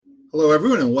Hello,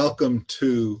 everyone, and welcome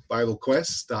to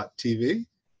BibleQuest.tv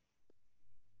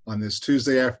on this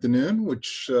Tuesday afternoon,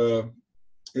 which it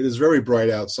is very bright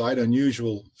outside,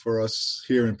 unusual for us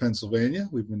here in Pennsylvania.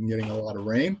 We've been getting a lot of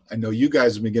rain. I know you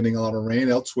guys have been getting a lot of rain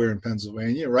elsewhere in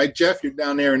Pennsylvania, right, Jeff? You're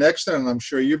down there in Exeter, and I'm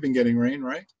sure you've been getting rain,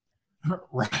 right?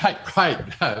 Right.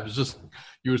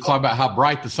 You were talking about how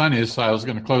bright the sun is, so I was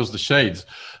going to close the shades.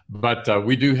 But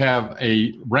we do have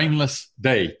a rainless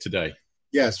day today.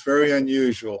 Yes, very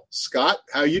unusual. Scott,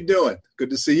 how you doing? Good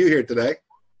to see you here today.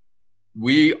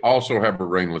 We also have a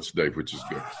rainless day, which is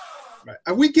good. Right.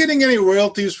 Are we getting any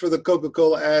royalties for the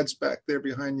Coca-Cola ads back there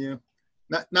behind you?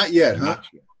 Not yet, huh?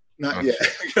 Not yet.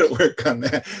 I got to work on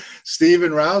that.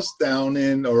 Stephen Rouse down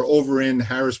in or over in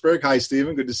Harrisburg. Hi,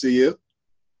 Stephen. Good to see you.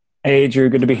 Hey, Drew.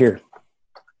 Good to be here.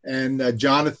 And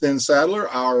Jonathan Sadler,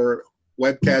 our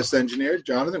webcast engineer.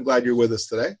 Jonathan, glad you're with us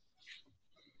today.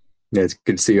 Yeah, it's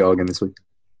good to see you all again this week.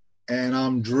 And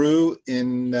I'm Drew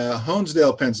in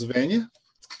Honesdale, Pennsylvania,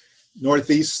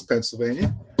 Northeast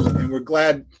Pennsylvania. And we're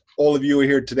glad all of you are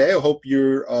here today. I hope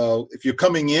you're, if you're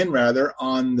coming in rather,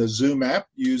 on the Zoom app,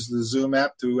 use the Zoom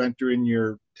app to enter in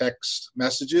your text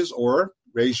messages or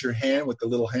raise your hand with the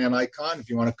little hand icon if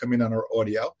you want to come in on our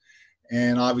audio.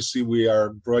 And obviously we are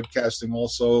broadcasting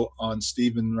also on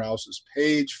Stephen Rouse's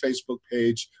page, Facebook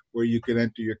page, where you can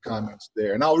enter your comments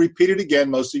there. And I'll repeat it again.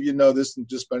 Most of you know this, and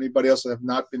just anybody else that have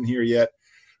not been here yet,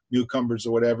 newcomers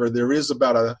or whatever, there is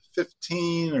about a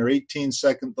 15 or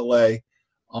 18-second delay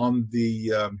on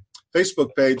the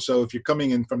Facebook page. So if you're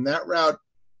coming in from that route,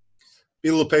 be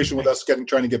a little patient with us trying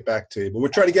to get back to you. But we're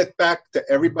trying to get back to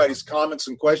everybody's comments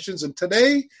and questions. And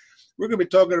today we're going to be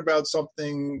talking about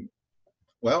something,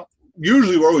 well,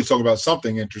 usually we're always talking about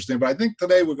something interesting, but I think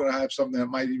today we're going to have something that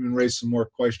might even raise some more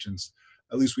questions.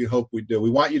 At least we hope we do. We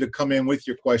want you to come in with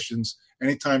your questions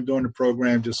anytime during the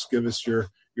program. Just give us your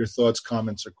thoughts,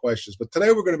 comments, or questions. But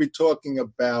today we're going to be talking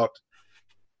about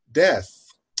death.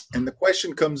 And the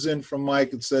question comes in from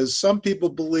Mike. It says, some people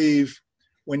believe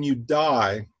when you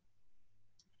die,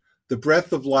 the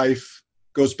breath of life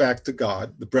goes back to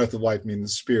God. The breath of life means the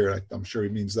spirit. I'm sure he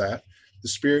means that. The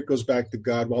spirit goes back to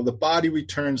God while the body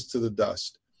returns to the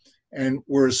dust. And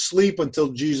we're asleep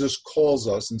until Jesus calls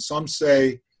us. And some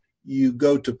say you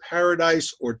go to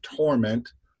paradise or torment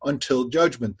until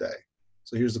judgment day.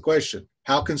 So here's the question.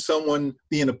 How can someone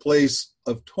be in a place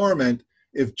of torment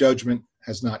if judgment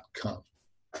has not come?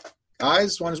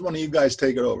 Guys, why does one of you guys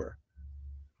take it over?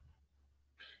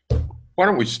 Why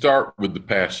don't we start with the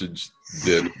passage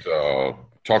that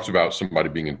talks about somebody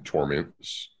being in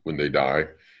torments when they die,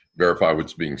 verify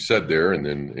what's being said there, and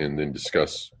then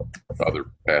discuss other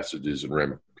passages and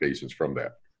ramifications from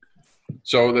that.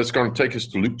 So that's going to take us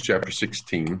to Luke chapter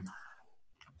 16.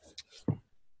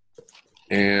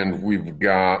 And we've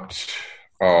got,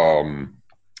 it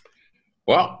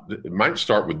might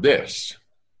start with this.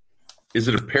 Is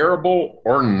it a parable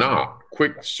or not?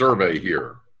 Quick survey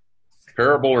here.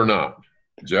 Parable or not?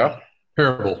 Jeff?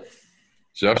 Parable.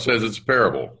 Jeff says it's a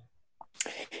parable.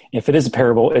 If it is a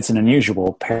parable, it's an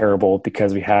unusual parable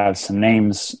because we have some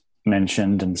names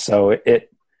mentioned. And so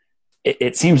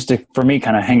it seems to, for me,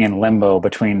 kind of hang in limbo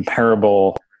between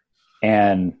parable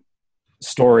and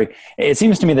story. It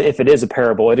seems to me that if it is a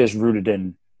parable, it is rooted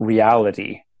in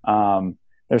reality.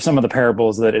 There's some of the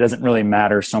parables that it doesn't really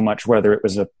matter so much whether it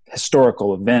was a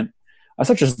historical event,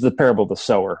 such as the parable of the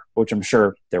sower, which I'm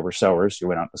sure there were sowers who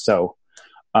went out to sow.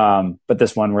 But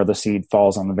this one where the seed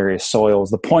falls on the various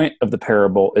soils, the point of the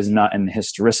parable is not in the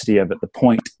historicity of it. The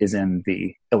point is in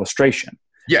the illustration.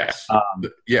 Yes.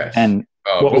 Yes. And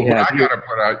what I got to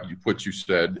put out, what you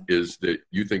said is that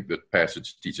you think that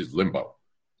passage teaches limbo.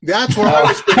 That's what I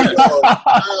was thinking of.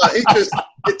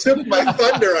 It took my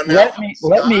thunder on that.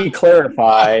 Let me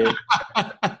clarify.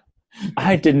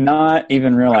 I did not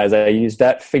even realize I used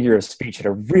that figure of speech at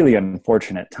a really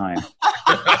unfortunate time.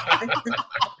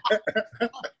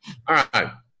 All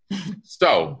right.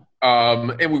 So,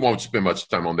 and we won't spend much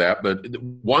time on that, but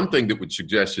one thing that would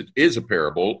suggest it is a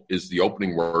parable is the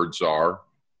opening words are,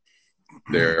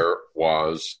 there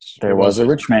was a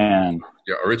rich man.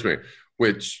 Yeah, a rich man,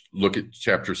 which look at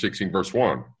chapter 16, verse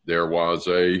 1. There was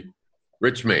a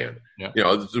rich man. Yeah.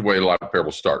 This is the way a lot of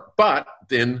parables start. But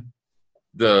then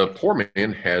the poor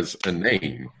man has a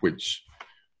name, which,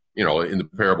 in the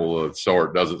parable of the sower,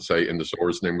 it doesn't say, and the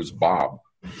sower's name was Bob.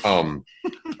 All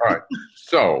right.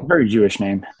 So very Jewish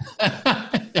name. All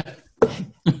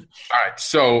right.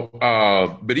 So,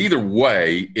 but either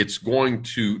way, it's going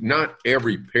to not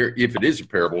every if it is a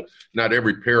parable, not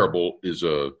every parable is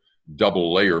a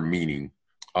double layer meaning.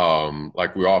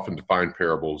 Like we often define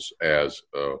parables as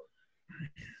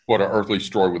what an earthly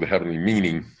story with a heavenly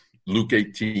meaning. Luke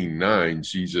 18:9,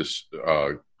 Jesus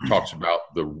talks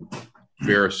about the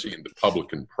Pharisee and the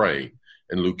publican praying,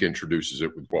 and Luke introduces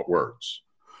it with what words?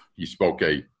 He spoke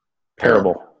a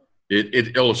parable.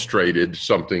 It illustrated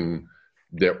something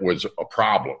that was a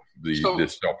problem, this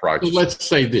self-righteousness. So let's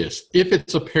say this. If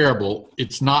it's a parable,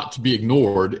 it's not to be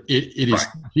ignored. It is right.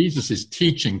 Jesus is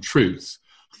teaching truth.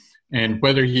 And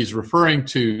whether he's referring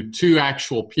to two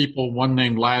actual people, one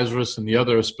named Lazarus and the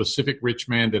other a specific rich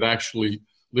man that actually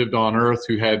lived on earth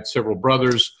who had several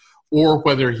brothers, or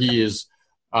whether he is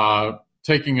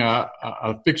taking a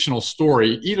fictional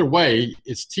story, either way,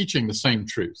 it's teaching the same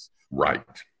truth. Right.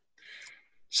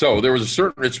 So there was a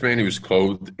certain rich man who was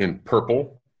clothed in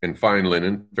purple and fine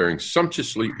linen, faring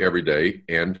sumptuously every day,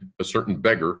 and a certain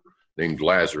beggar named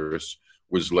Lazarus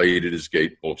was laid at his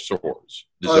gate full of sores.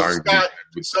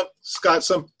 Scott,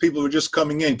 some people were just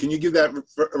coming in. Can you give that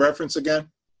reference again?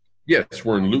 Yes,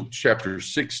 we're in Luke chapter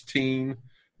 16,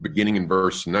 beginning in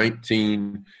verse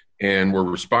 19, and we're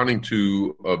responding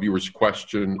to a viewer's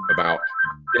question about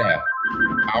death.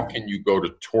 How can you go to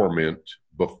torment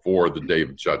before the day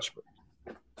of judgment?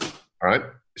 All right,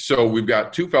 so we've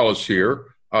got two fellows here.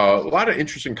 A lot of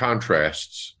interesting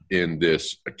contrasts in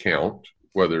this account,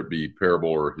 whether it be parable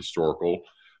or historical.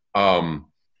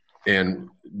 And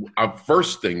our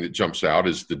first thing that jumps out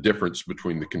is the difference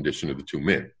between the condition of the two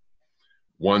men.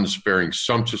 One's faring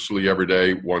sumptuously every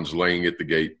day, one's laying at the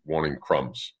gate wanting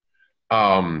crumbs.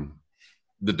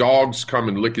 The dogs come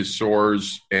and lick his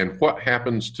sores, and what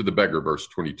happens to the beggar, verse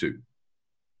 22?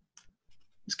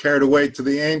 He's carried away to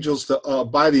the angels,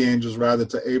 by the angels, rather,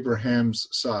 to Abraham's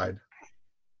side.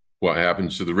 What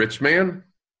happens to the rich man?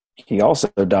 He also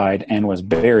died and was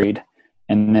buried,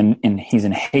 and then he's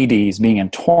in Hades, being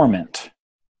in torment.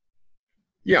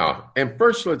 Yeah, and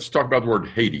first let's talk about the word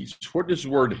Hades. What does the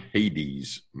word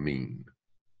Hades mean?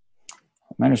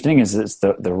 My understanding is it's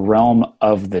the realm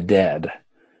of the dead.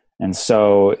 And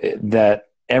so that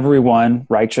everyone,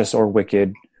 righteous or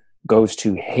wicked, goes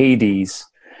to Hades.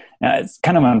 Now, it's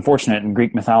kind of unfortunate in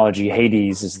Greek mythology.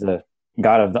 Hades is the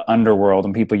god of the underworld,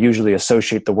 and people usually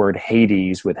associate the word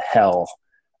Hades with hell,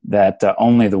 that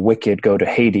only the wicked go to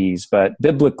Hades. But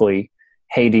biblically,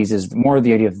 Hades is more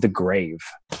the idea of the grave.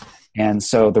 And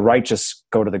so the righteous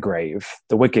go to the grave,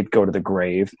 the wicked go to the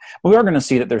grave. But we are going to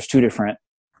see that there's two different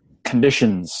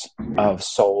conditions of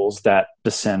souls that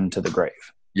descend to the grave.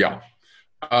 Yeah.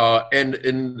 And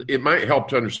it might help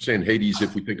to understand Hades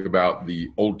if we think about the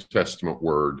Old Testament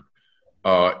word.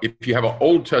 If you have an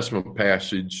Old Testament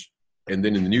passage and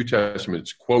then in the New Testament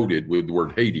it's quoted with the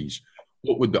word Hades,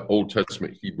 what would the Old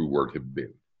Testament Hebrew word have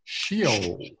been?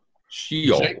 Sheol.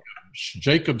 Sheol.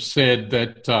 Jacob said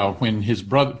that when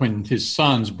his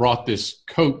sons brought this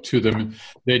coat to them,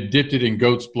 they'd dipped it in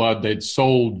goat's blood. They'd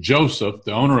sold Joseph,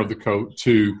 the owner of the coat,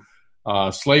 to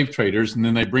slave traders, and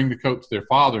then they bring the coat to their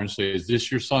father and say, "Is this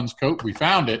your son's coat? We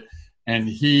found it." And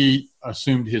he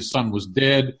assumed his son was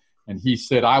dead, and he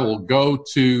said, "I will go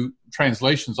to,"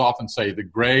 translations often say the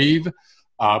grave,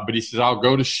 but he says, "I'll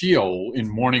go to Sheol in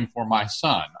mourning for my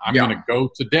son. I'm going to go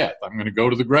to death. I'm going to go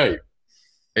to the grave."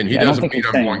 And he doesn't mean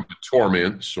I'm going to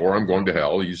torment or I'm going to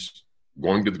hell. He's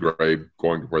going to the grave,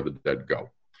 going to where the dead go.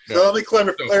 So let me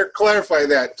clarify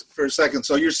that for a second.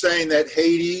 So you're saying that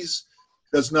Hades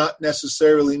does not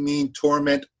necessarily mean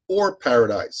torment or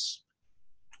paradise.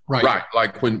 Right.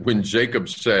 Like when Jacob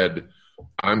said,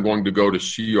 "I'm going to go to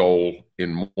Sheol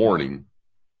in mourning,"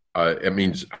 it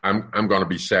means I'm going to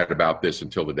be sad about this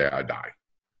until the day I die,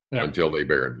 until they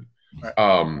bury me.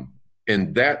 Right.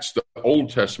 And that's the Old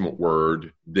Testament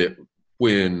word that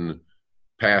when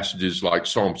passages like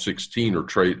Psalm 16 are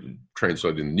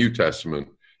translated in the New Testament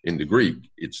into Greek,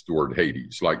 it's the word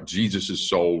Hades. Like Jesus'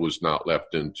 soul was not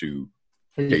left into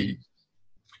Hades.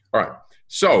 All right.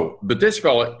 So, but this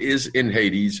fella is in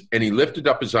Hades, and he lifted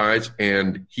up his eyes,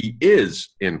 and he is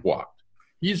in what?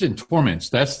 He's in torments.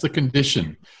 That's the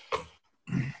condition.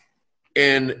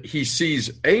 And he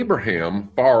sees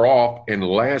Abraham far off and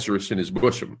Lazarus in his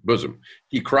bosom.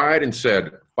 He cried and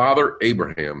said, "Father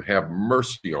Abraham, have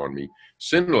mercy on me.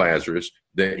 Send Lazarus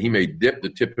that he may dip the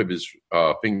tip of his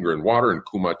finger in water and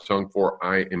cool my tongue, for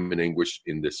I am in anguish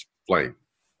in this flame."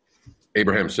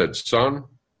 Abraham said, "Son,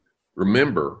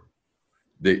 remember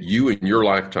that you in your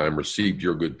lifetime received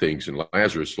your good things, and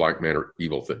Lazarus like manner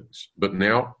evil things. But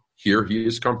now here he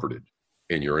is comforted,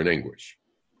 and you're in anguish.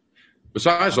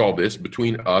 Besides all this,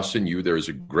 between us and you there is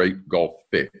a great gulf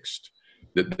fixed,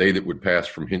 that they that would pass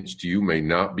from hence to you may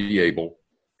not be able,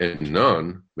 and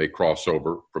none may cross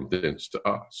over from thence to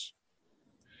us."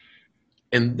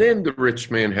 And then the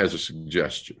rich man has a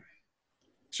suggestion.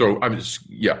 So,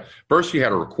 first he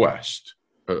had a request,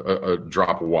 a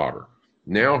drop of water.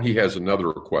 now he has another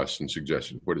request and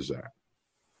suggestion. What is that?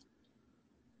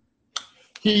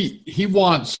 He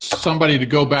wants somebody to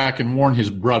go back and warn his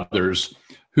brothers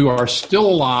who are still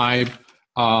alive.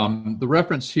 The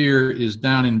reference here is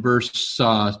down in verse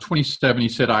 27. He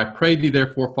said, I pray thee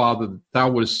therefore, Father, that thou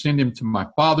wouldest send him to my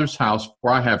father's house,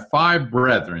 for I have 5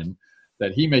 brethren,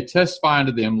 that he may testify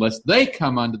unto them, lest they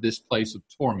come unto this place of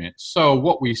torment. So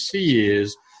what we see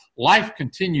is life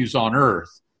continues on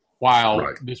earth while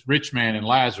this rich man and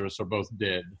Lazarus are both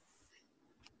dead.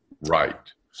 Right.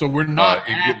 So we're not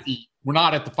at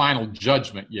the final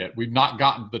judgment yet. We've not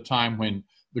gotten to the time when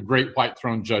the great white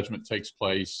throne judgment takes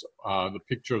place, the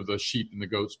picture of the sheep and the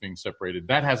goats being separated.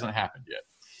 That hasn't happened yet.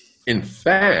 In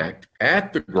fact,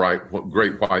 at the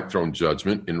great white throne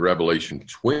judgment in Revelation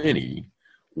 20,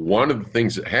 one of the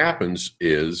things that happens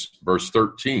is verse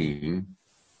 13.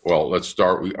 Well, let's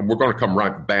start. We're going to come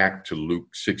right back to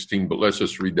Luke 16, but let's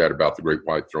just read that about the great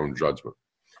white throne judgment.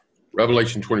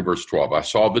 Revelation 20, verse 12. I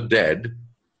saw the dead,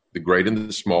 the great and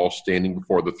the small, standing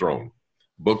before the throne.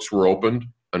 Books were opened.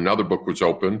 Another book was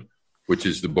opened, which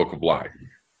is the book of life.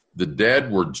 The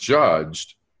dead were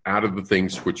judged out of the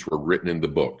things which were written in the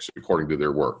books, according to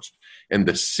their works. And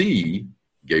the sea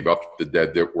gave up the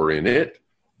dead that were in it.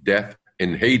 Death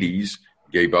and Hades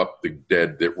gave up the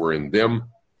dead that were in them.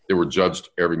 They were judged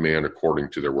every man according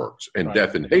to their works. And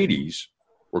death and Hades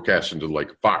were cast into the lake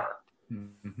of fire.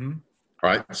 Mm-hmm. All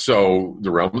right. So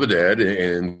the realm of the dead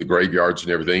and the graveyards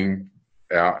and everything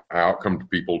out come to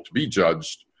people to be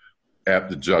judged at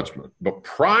the judgment. But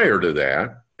prior to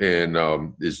that, and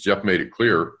as Jeff made it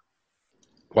clear,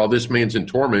 while this man's in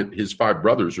torment, his 5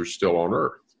 brothers are still on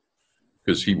earth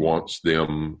because he wants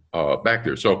them back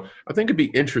there. So I think it'd be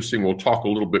interesting. We'll talk a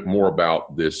little bit more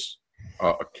about this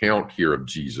account here of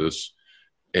Jesus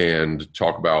and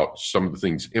talk about some of the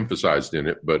things emphasized in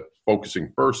it, but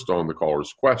focusing first on the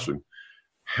caller's question,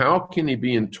 how can he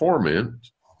be in torment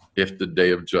if the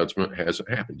day of judgment hasn't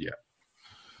happened yet?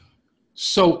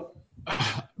 So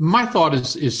my thought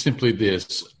is simply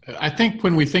this. I think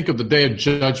when we think of the day of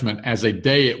judgment as a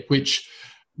day at which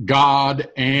God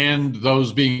and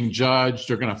those being judged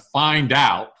are going to find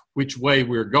out which way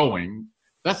we're going,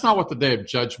 that's not what the day of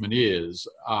judgment is.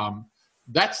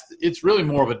 It's really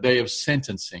more of a day of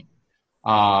sentencing.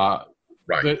 Right.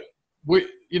 But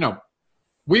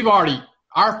we've already,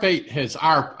 our fate has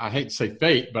I hate to say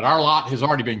fate, but our lot has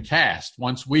already been cast.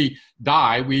 Once we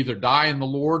die, we either die in the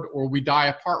Lord or we die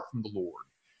apart from the Lord.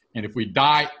 And if we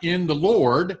die in the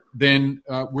Lord, then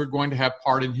we're going to have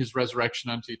part in his resurrection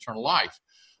unto eternal life.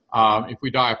 If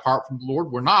we die apart from the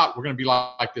Lord, we're not. We're going to be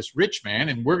like this rich man,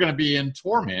 and we're going to be in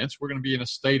torments. We're going to be in a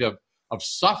state of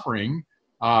suffering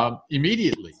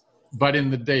immediately. But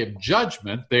in the day of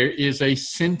judgment, there is a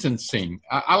sentencing.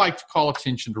 I like to call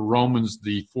attention to Romans,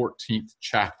 the 14th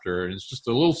chapter. It's just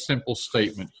a little simple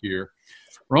statement here.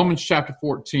 Romans chapter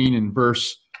 14 and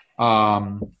verse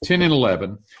 10 and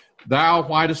 11. Thou,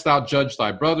 why dost thou judge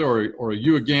thy brother? Or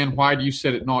you again, why do you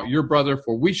set it not your brother?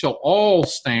 For we shall all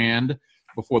stand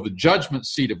before the judgment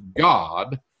seat of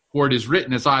God. For it is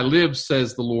written, as I live,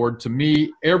 says the Lord, to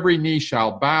me every knee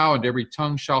shall bow and every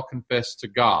tongue shall confess to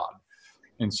God.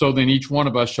 And so then each one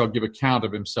of us shall give account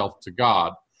of himself to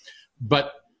God.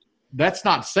 But that's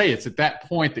not to say it's at that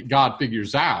point that God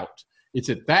figures out. It's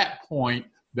at that point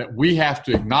that we have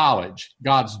to acknowledge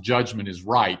God's judgment is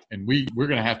right. And we're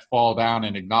going to have to fall down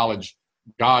and acknowledge,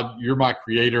 God, you're my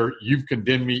creator. You've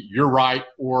condemned me. You're right.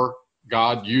 Or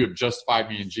God, you have justified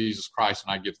me in Jesus Christ,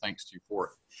 and I give thanks to you for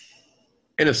it.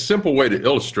 And a simple way to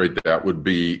illustrate that would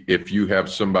be if you have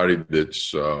somebody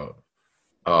that's,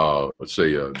 let's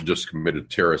say, just committed a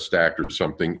terrorist act or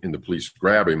something, and the police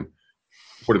grab him.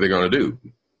 What are they going to do?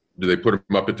 Do they put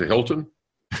him up at the Hilton?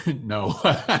 No.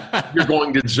 You're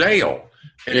going to jail.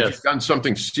 And if you've done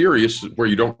something serious where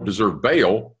you don't deserve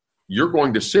bail, you're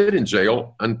going to sit in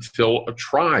jail until a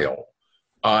trial.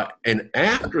 And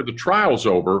after the trial's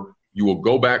over, you will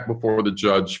go back before the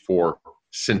judge for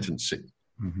sentencing.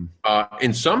 Mm-hmm.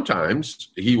 And sometimes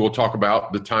he will talk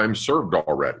about the time served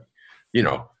already.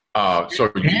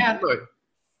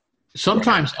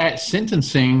 Sometimes at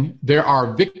sentencing, there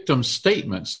are victim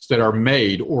statements that are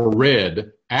made or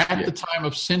read at the time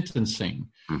of sentencing.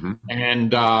 Mm-hmm.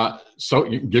 And so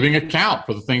giving account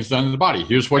for the things done in the body.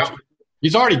 Here's what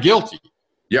he's already guilty.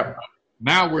 Yep.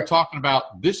 Now we're talking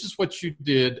about this is what you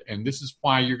did, and this is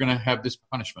why you're going to have this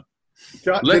punishment.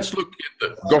 Let's look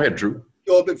at go ahead, Drew.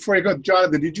 Before you go,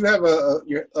 Jonathan, did you have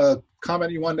a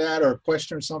comment you wanted to add or a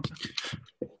question or something?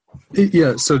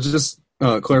 Yeah, so just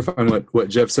clarifying what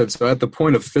Jeff said. So at the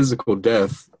point of physical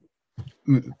death,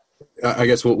 I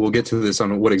guess we'll get to this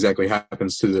on what exactly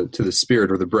happens to the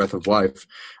spirit or the breath of life.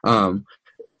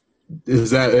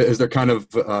 is there kind of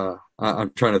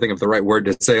I'm trying to think of the right word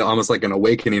to say, almost like an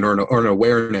awakening or an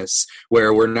awareness,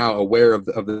 where we're now aware of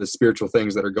the spiritual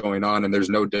things that are going on, and there's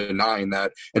no denying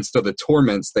that. And so the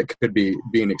torments that could be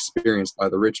being experienced by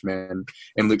the rich man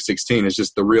in Luke 16 is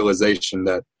just the realization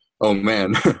that, oh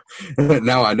man,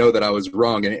 now I know that I was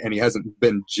wrong, and he hasn't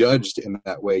been judged in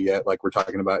that way yet, like we're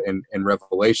talking about in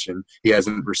Revelation. He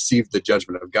hasn't received the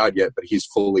judgment of God yet, but he's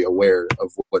fully aware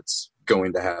of what's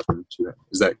going to happen to him.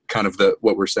 Is that kind of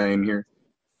what we're saying here?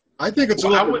 I think it's a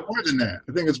little bit more than that.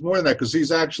 I think it's more than that, because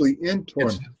he's actually in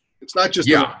torment. It's not just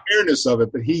the awareness of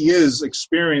it, but he is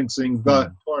experiencing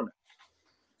the torment.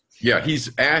 Yeah,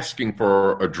 he's asking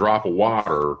for a drop of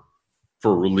water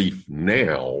for relief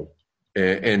now.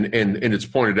 And it's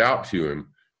pointed out to him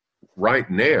right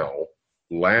now,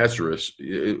 Lazarus,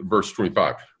 verse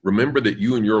 25, remember that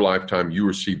you in your lifetime, you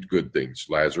received good things,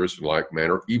 Lazarus in like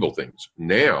manner, evil things.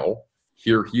 Now,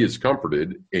 here he is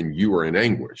comforted and you are in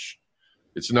anguish.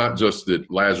 It's not just that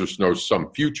Lazarus knows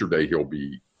some future day he'll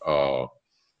be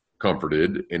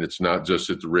comforted, and it's not just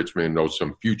that the rich man knows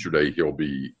some future day he'll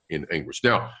be in anguish.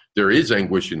 Now, there is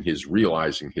anguish in his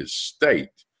realizing his state,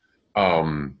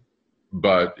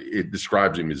 but it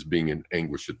describes him as being in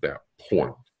anguish at that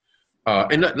point.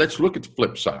 And let's look at the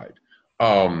flip side.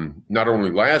 Not only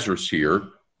Lazarus here,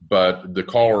 but the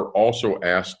caller also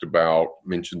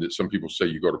mentioned that some people say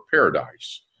you go to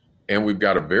paradise. And we've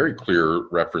got a very clear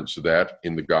reference to that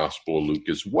in the Gospel of Luke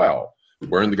as well,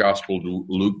 where in the Gospel of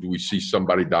Luke do we see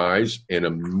somebody dies and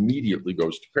immediately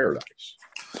goes to paradise.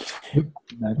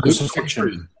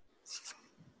 Crucifixion.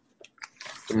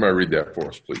 Somebody read that for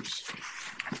us, please.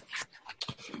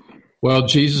 Well,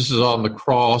 Jesus is on the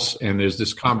cross, and there's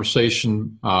this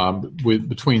conversation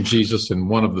between Jesus and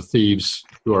one of the thieves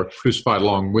who are crucified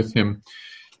along with him.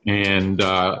 And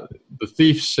the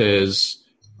thief says,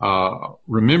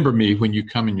 remember me when you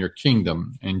come in your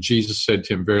kingdom. And Jesus said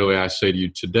to him, verily I say to you,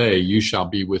 today you shall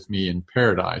be with me in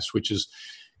paradise, which is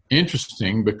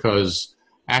interesting because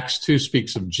Acts 2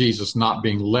 speaks of Jesus not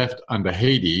being left unto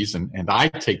Hades. And I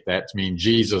take that to mean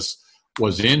Jesus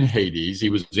was in Hades.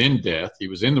 He was in death. He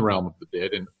was in the realm of the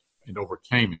dead and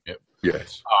overcame it.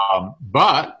 Yes.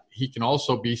 But he can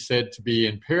also be said to be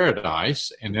in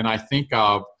paradise. And then I think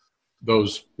of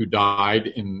those who died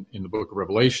in the book of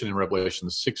Revelation, in Revelation,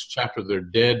 the 6th chapter, they're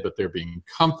dead, but they're being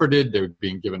comforted. They're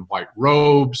being given white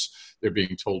robes. They're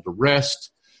being told to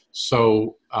rest.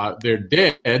 So they're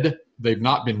dead. They've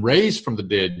not been raised from the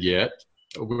dead yet.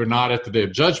 We're not at the day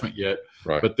of judgment yet.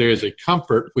 Right. But there is a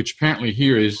comfort, which apparently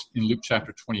here is in Luke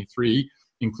chapter 23,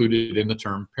 included in the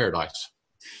term paradise.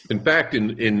 In fact,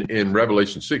 in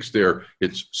Revelation 6 there,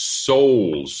 it's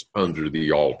souls under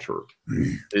the altar.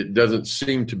 It doesn't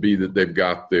seem to be that they've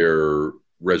got their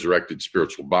resurrected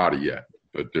spiritual body yet,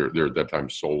 but they're at that time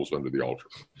souls under the altar.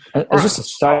 Just a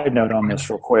side note on this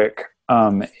real quick.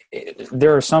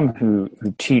 There are some who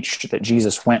teach that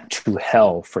Jesus went to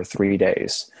hell for 3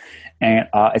 days. And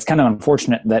it's kind of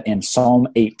unfortunate that in Psalm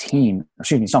 16,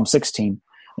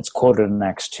 it's quoted in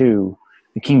Acts 2,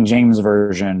 the King James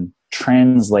Version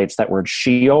translates that word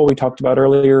Sheol we talked about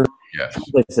earlier,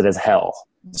 translates it as hell.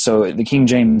 So the King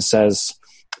James says,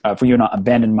 for you will not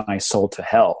abandon my soul to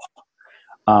hell.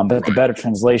 But the better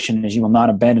translation is, you will not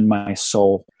abandon my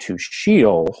soul to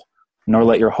Sheol, nor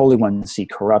let your Holy One see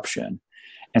corruption.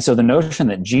 And so the notion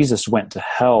that Jesus went to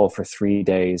hell for 3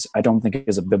 days, I don't think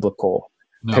is a biblical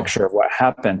picture of what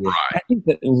happened. Right. I think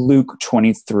that Luke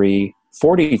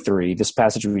 23:43, this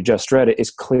passage we just read,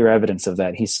 is clear evidence of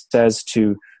that. He says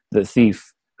to the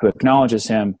thief who acknowledges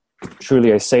him,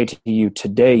 truly I say to you,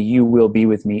 today you will be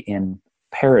with me in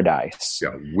paradise.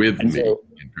 Yeah, with me in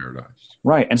paradise.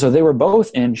 Right. And so they were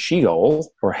both in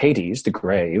Sheol, or Hades, the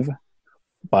grave,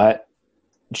 but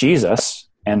Jesus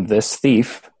and this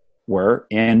thief were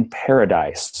in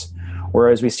paradise.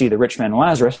 Whereas we see the rich man and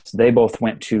Lazarus, they both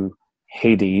went to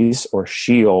Hades or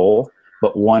Sheol,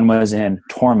 but one was in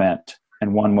torment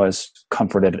and one was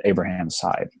comforted at Abraham's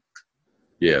side.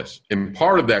 Yes. And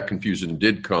part of that confusion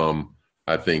did come,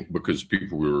 I think, because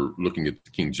people were looking at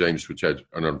the King James, which had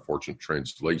an unfortunate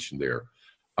translation there.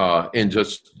 And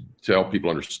just to help people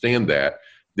understand that,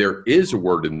 there is a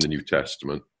word in the New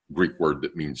Testament, Greek word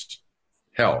that means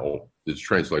hell, that's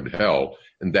translated hell,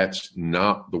 and that's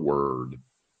not the word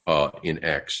in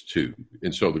Acts 2.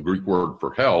 And so the Greek word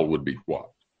for hell would be what?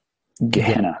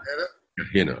 Gehenna.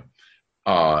 Gehenna.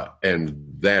 And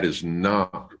that is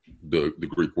not the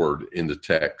Greek word in the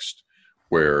text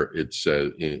where it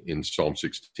says in Psalm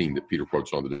 16 that Peter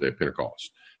quotes on the day of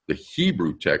Pentecost. The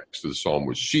Hebrew text of the psalm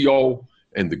was Sheol,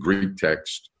 and the Greek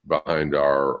text behind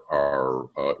our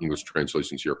English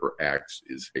translations here for Acts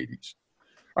is Hades.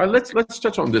 All right, let's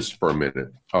touch on this for a minute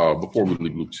before we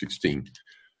leave Luke 16.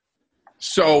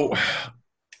 So,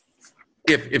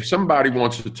 if somebody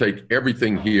wants to take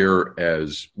everything here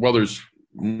as well, there's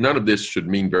none of this should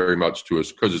mean very much to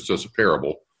us because it's just a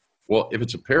parable. Well, if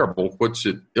it's a parable, what's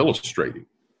it illustrating?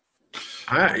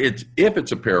 If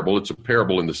it's a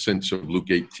parable in the sense of Luke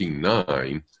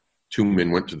 18:9. 2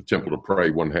 men went to the temple to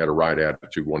pray. One had a right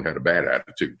attitude, one had a bad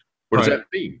attitude. What does that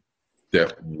mean?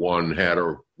 That one had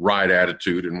a right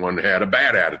attitude and one had a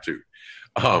bad attitude.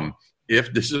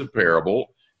 If this is a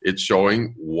parable, it's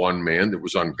showing one man that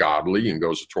was ungodly and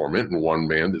goes to torment, and one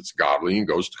man that's godly and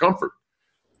goes to comfort.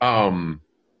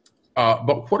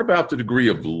 But what about the degree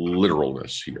of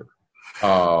literalness here?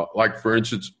 Like, for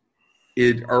instance,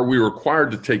 are we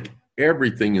required to take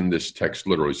everything in this text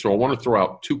literally? So I want to throw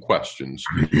out 2 questions.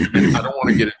 And I don't want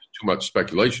to get into too much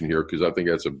speculation here because I think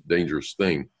that's a dangerous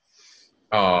thing.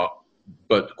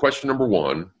 But question number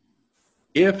 1,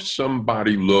 if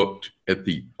somebody looked at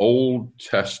the Old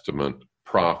Testament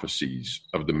prophecies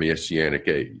of the Messianic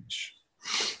age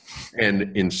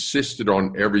and insisted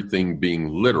on everything being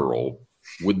literal,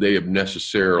 would they have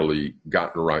necessarily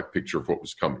gotten the right picture of what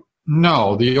was coming?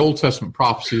 No, the Old Testament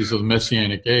prophecies of the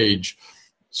Messianic age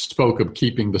spoke of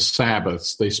keeping the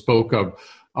Sabbaths. They spoke of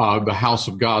the house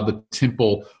of God, the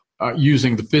temple,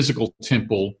 using the physical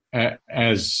temple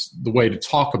as the way to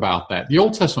talk about that. The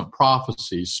Old Testament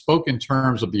prophecies spoke in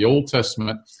terms of the Old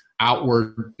Testament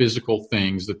outward physical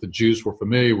things that the Jews were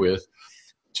familiar with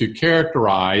to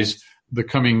characterize the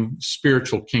coming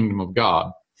spiritual kingdom of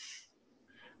God.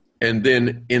 And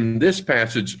then in this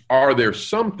passage, are there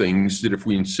some things that if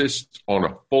we insist on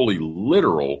a fully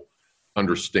literal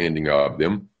understanding of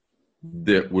them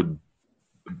that would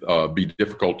be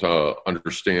difficult to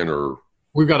understand? Or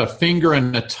we've got a finger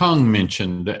and a tongue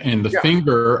mentioned, and the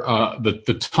finger,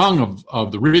 the tongue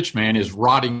of the rich man is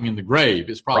rotting in the grave.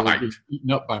 It's probably eaten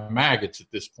up by maggots at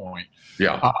this point.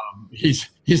 Yeah,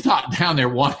 he's not down there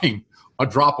wanting a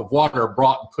drop of water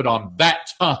brought and put on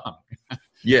that tongue.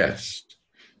 Yes,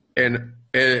 and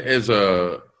as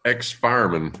a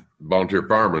ex-fireman, volunteer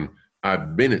fireman,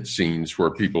 I've been at scenes where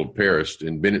people have perished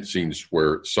and been at scenes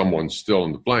where someone's still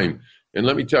in the flame. And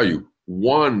let me tell you,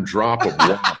 one drop of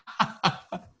water,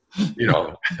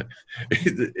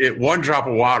 one drop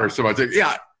of water, somebody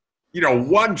said,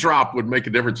 one drop would make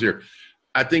a difference here.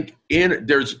 I think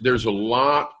there's a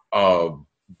lot of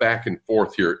back and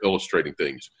forth here illustrating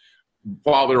things.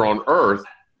 While they're on earth,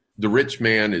 the rich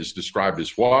man is described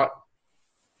as what?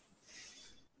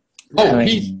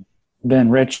 He's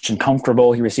been rich and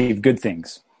comfortable. He received good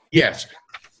things. Yes.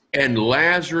 And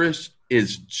Lazarus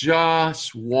is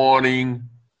just wanting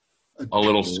a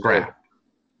little scrap.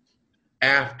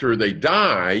 After they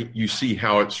die, you see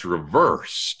how it's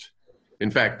reversed. In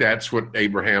fact, that's what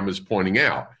Abraham is pointing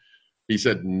out. He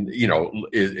said,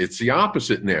 it's the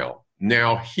opposite now.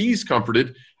 Now he's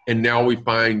comforted, and now we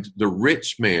find the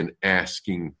rich man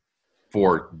asking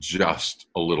for just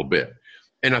a little bit.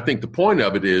 And I think the point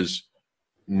of it is,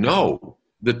 no,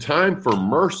 the time for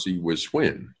mercy was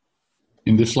when?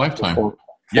 In this lifetime. For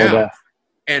death.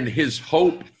 And his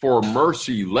hope for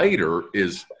mercy later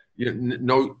is,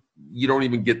 no, you don't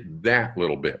even get that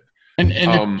little bit. And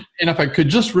if I could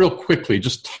just real quickly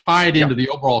just tie it into the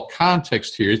overall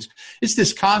context here, it's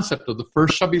this concept of the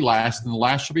first shall be last and the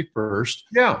last shall be first.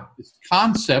 Yeah. This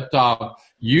concept of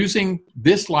using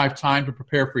this lifetime to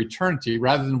prepare for eternity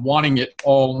rather than wanting it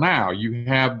all now. You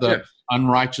have the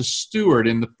unrighteous steward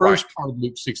in the first part of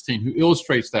Luke 16 who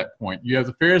illustrates that point. You have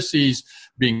the Pharisees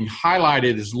being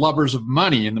highlighted as lovers of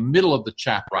money in the middle of the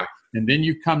chapter. Right. And then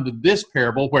you come to this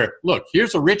parable where, look,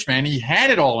 here's a rich man. He had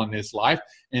it all in this life.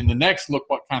 In the next, look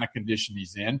what kind of condition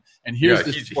he's in. And here's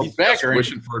this poor beggar.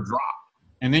 Wishing for a drop.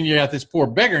 And then you got this poor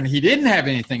beggar, and he didn't have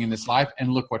anything in this life.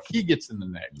 And look what he gets in the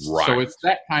next. Right. So it's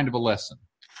that kind of a lesson.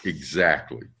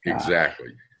 Exactly.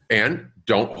 And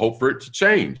don't hope for it to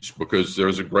change because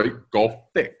there's a great gulf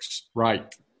fixed.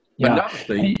 Right. Yeah. Another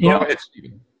thing, go ahead,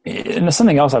 Stephen. And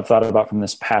something else I've thought about from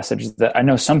this passage that I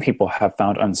know some people have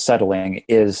found unsettling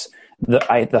is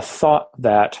the thought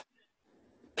that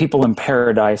people in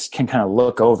paradise can kind of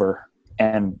look over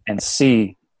and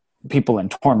see people in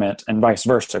torment and vice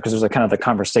versa, because there's a kind of the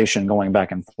conversation going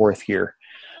back and forth here.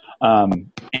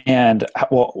 And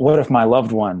what if my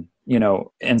loved one,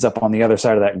 ends up on the other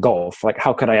side of that gulf? Like,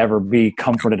 how could I ever be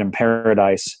comforted in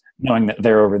paradise knowing that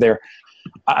they're over there?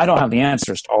 I don't have the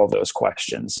answers to all of those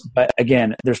questions. But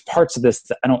again, there's parts of this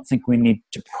that I don't think we need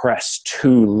to press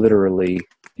too literally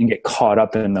and get caught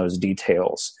up in those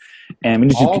details. And we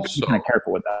need to be kind of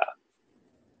careful with that.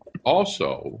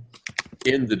 Also,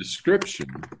 in the description,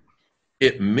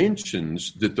 it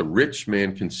mentions that the rich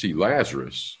man can see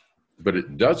Lazarus, but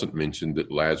it doesn't mention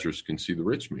that Lazarus can see the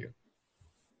rich man.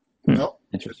 No,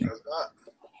 interesting.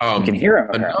 You can hear him.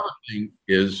 Another thing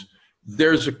is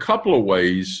there's a couple of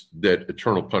ways that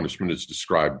eternal punishment is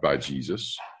described by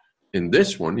Jesus. In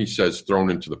this one, he says thrown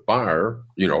into the fire,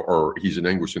 or he's in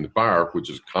anguish in the fire,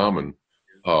 which is a common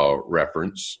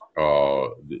reference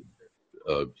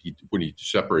when he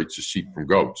separates the sheep from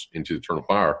goats into the eternal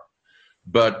fire.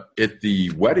 But at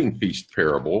the wedding feast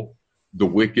parable, the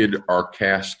wicked are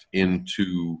cast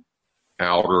into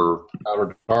outer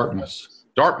darkness.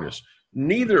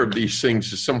 Neither of these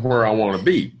things is somewhere I want to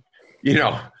be.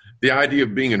 The idea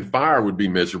of being in fire would be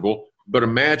miserable. But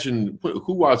imagine,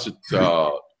 who was it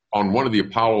on one of the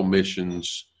Apollo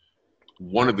missions?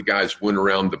 One of the guys went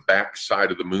around the back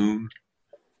side of the moon.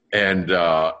 And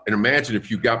imagine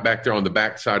if you got back there on the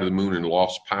back side of the moon and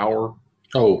lost power.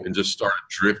 And just started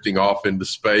drifting off into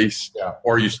space,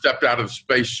 or you stepped out of the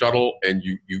space shuttle and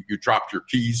you dropped your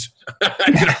keys,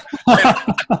 and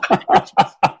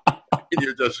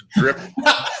you're just drifting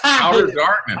outer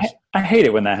darkness. I hate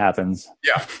it when that happens.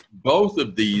 Yeah, both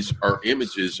of these are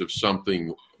images of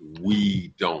something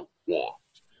we don't want,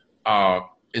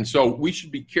 and so we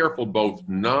should be careful both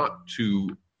not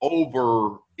to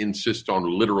over insist on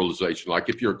literalization. Like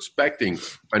if you're expecting,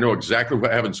 I know exactly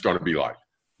what heaven's going to be like.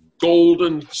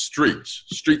 Golden streets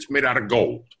made out of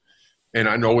gold. And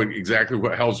I know exactly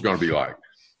what hell's going to be like.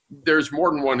 There's more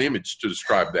than one image to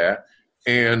describe that.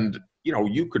 And,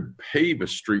 you could pave a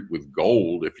street with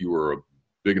gold if you were a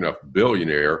big enough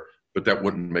billionaire, but that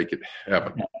wouldn't make it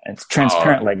heaven. Yeah, it's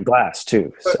transparent like glass,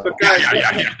 too. So. But guys,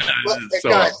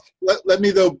 let me,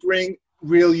 though,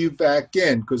 reel you back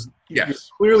in, because you're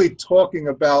clearly talking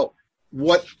about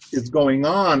what is going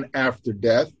on after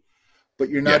death, but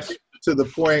you're not... Yes. To the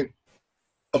point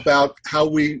about how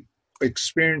we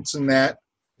experiencing that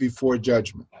before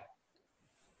judgment.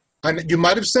 And you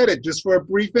might have said it just for a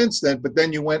brief instant, but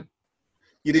then you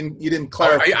didn't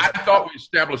clarify. I thought we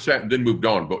established that and then moved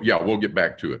on, but we'll get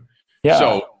back to it. Yeah.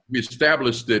 So we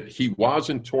established that he was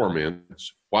in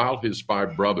torments while his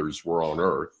 5 brothers were on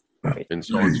earth. Right. And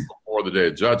so it's before the day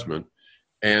of judgment.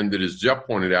 And that, as Jeff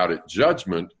pointed out, at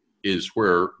judgment is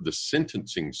where the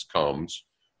sentencing comes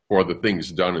for the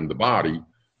things done in the body.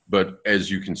 But as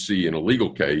you can see in a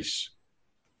legal case,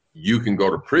 you can go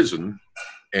to prison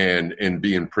and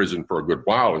be in prison for a good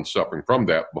while and suffering from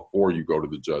that before you go to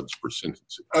the judge for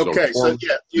sentencing. Okay, so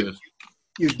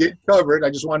you did cover it. I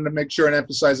just wanted to make sure and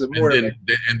emphasize it more. And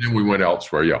then we went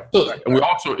elsewhere, And we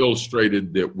also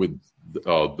illustrated that with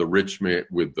the rich man,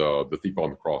 with the thief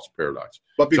on the cross of paradise.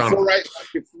 But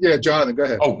Jonathan, go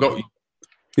ahead. Oh, go.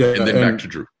 Yeah, and then back to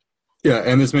Drew. Yeah,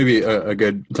 and this may be a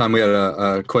good time. We had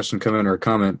a question come in or a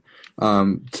comment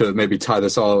to maybe tie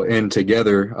this all in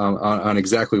together on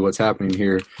exactly what's happening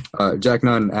here. Jack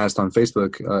Nunn asked on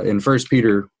Facebook, in 1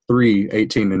 Peter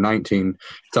 3:18 and 19,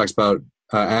 talks about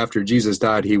after Jesus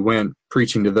died, he went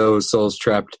preaching to those souls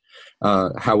trapped.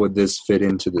 How would this fit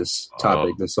into this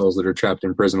topic, the souls that are trapped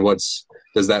in prison?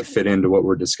 Does that fit into what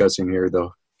we're discussing here,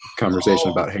 the conversation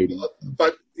about hating?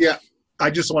 But, I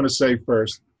just want to say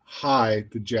first, hi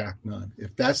to Jack Nunn.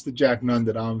 If that's the Jack Nunn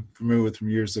that I'm familiar with from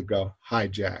years ago, hi,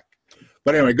 Jack.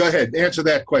 But anyway, go ahead. Answer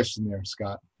that question there,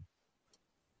 Scott.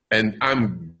 And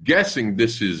I'm guessing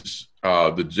this is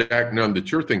the Jack Nunn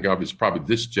that you're thinking of is probably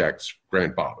this Jack's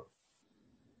grandfather.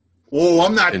 Oh,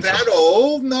 I'm not that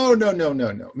old. No.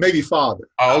 Maybe father.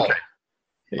 Oh, okay.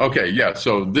 Okay, yeah.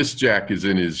 So this Jack is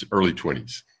in his early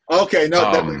 20s. Okay, no,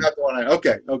 definitely not the one.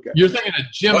 Okay. You're thinking of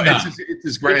Jim. It's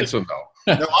his grandson,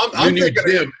 though. No, I'm you knew thinking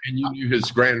Jim, and you knew his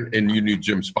and you knew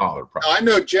Jim's father. Probably. No, I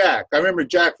know Jack. I remember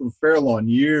Jack from Fairlawn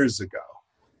years ago.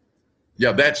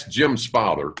 Yeah, that's Jim's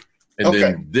father, and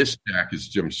then this Jack is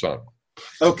Jim's son.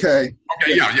 Okay.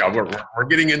 Okay. Yeah. We're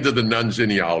getting into the Nunn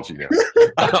genealogy now.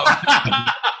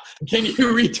 Can you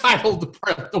retitle the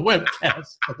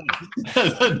webcast?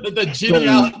 the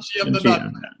genealogy of the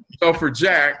Nunn. So for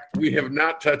Jack, we have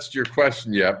not touched your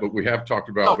question yet, but we have talked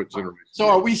about what generation. So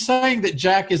are we saying that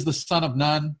Jack is the son of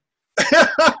Nunn?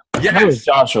 Yes. That was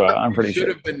Joshua, I'm pretty sure.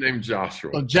 Should have been named Joshua.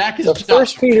 So Jack is Joshua. 1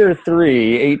 Peter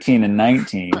 3:18 and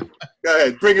 19. Go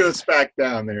ahead. Bring us back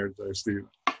down there, Steve.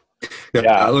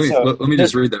 Let me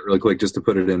just read that really quick just to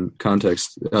put it in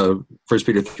context. 1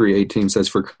 Peter 3:18 says,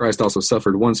 "For Christ also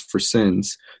suffered once for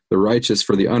sins, the righteous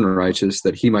for the unrighteous,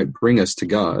 that he might bring us to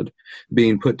God,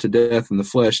 being put to death in the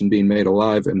flesh and being made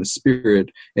alive in the spirit,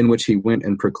 in which he went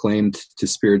and proclaimed to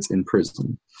spirits in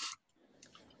prison."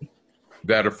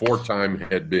 that aforetime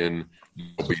had been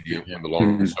obedient when the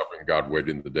long suffering God waited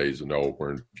in the days of Noah,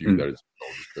 wherein few that is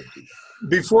expected.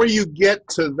 Before you get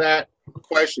to that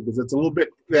question, because it's a little bit,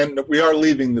 then we are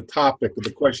leaving the topic of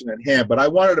the question at hand, but I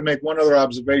wanted to make one other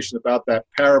observation about that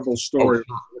parable story,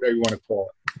 whatever you want to call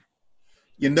it.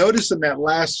 You notice in that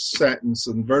last sentence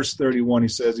in verse 31, he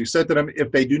said to them,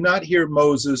 if they do not hear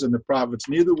Moses and the prophets,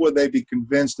 neither will they be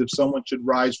convinced if someone should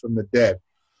rise from the dead.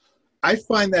 I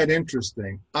find that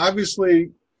interesting.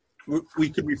 Obviously, we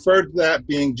could refer to that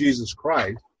being Jesus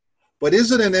Christ, but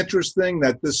isn't it interesting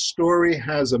that this story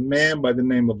has a man by the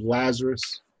name of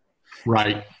Lazarus?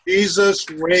 Right. Jesus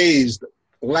raised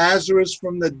Lazarus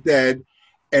from the dead,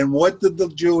 and what did the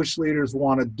Jewish leaders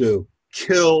want to do?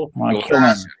 Kill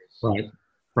Lazarus.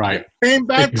 Right. Came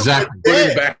back exactly. Put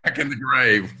him back in the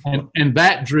grave. And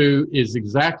that, Drew, is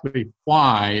exactly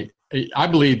why I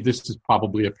believe this is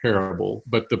probably a parable,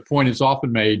 but the point is often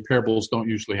made, parables don't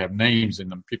usually have names in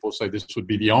them. People say this would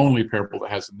be the only parable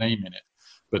that has a name in it.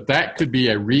 But that could be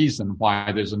a reason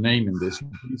why there's a name in this.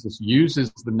 Jesus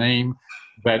uses the name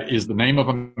that is the name of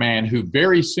a man who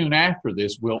very soon after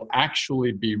this will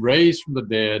actually be raised from the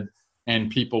dead, and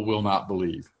people will not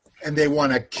believe. And they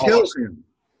want to kill him.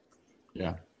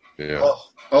 Yeah.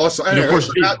 Also, and of course,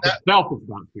 Jesus himself is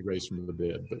about to be raised from the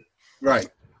dead. But right.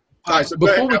 All right, so go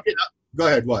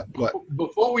ahead. What?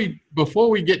 Before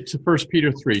we get to 1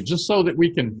 Peter 3, just so that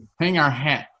we can hang our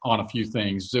hat on a few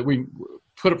things, that we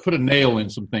put a nail in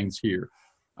some things here.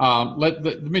 Let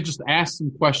me just ask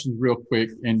some questions real quick,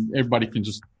 and everybody can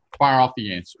just fire off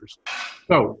the answers.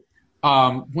 So,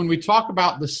 when we talk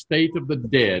about the state of the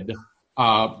dead,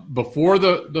 before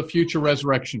the future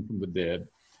resurrection from the dead,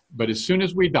 but as soon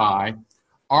as we die,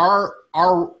 are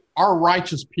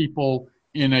righteous people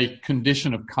in a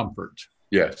condition of comfort?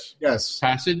 Yes.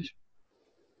 Passage?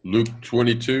 Luke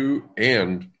 22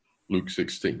 and Luke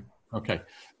 16. Okay.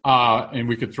 And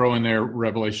we could throw in there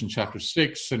Revelation chapter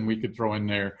 6, and we could throw in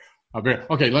there.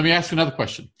 Okay, let me ask another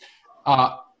question.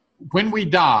 When we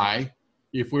die,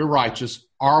 if we're righteous,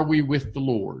 are we with the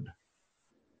Lord?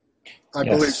 I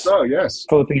believe so, yes.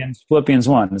 Philippians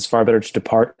 1, it's far better to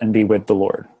depart and be with the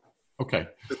Lord. Okay.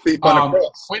 The thief on the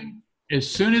cross. As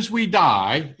soon as we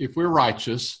die, if we're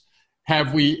righteous,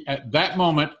 have we at that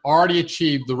moment already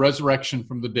achieved the resurrection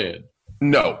from the dead?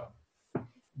 No.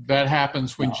 That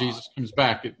happens when Jesus comes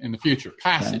back in the future.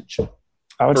 Passage.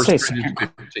 I would say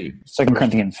 2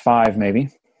 Corinthians 5, maybe.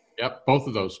 Yep, both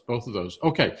of those.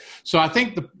 Okay, so I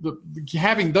think the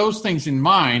having those things in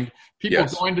mind, people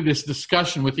go into this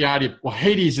discussion with the idea of, well,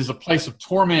 Hades is a place of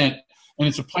torment, and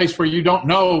it's a place where you don't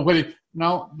know whether.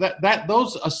 No, that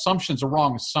those assumptions are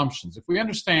wrong assumptions. If we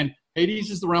understand Hades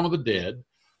is the realm of the dead,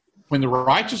 when the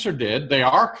righteous are dead, they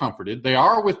are comforted, they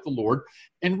are with the Lord,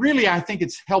 and really I think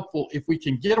it's helpful if we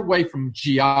can get away from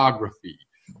geography.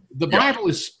 The Bible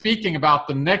is speaking about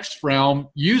the next realm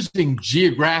using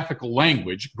geographical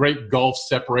language, great gulf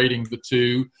separating the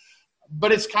two,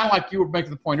 but it's kind of like you were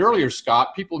making the point earlier, Scott.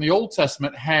 People in the Old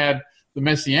Testament had the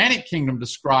Messianic kingdom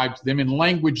described to them in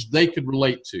language they could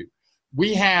relate to.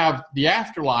 We have the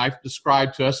afterlife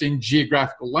described to us in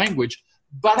geographical language,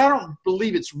 but I don't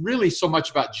believe it's really so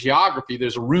much about geography.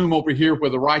 There's a room over here where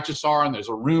the righteous are, and there's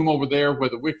a room over there where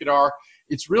the wicked are.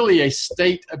 It's really a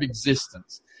state of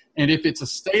existence. And if it's a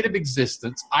state of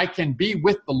existence, I can be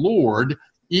with the Lord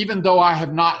even though I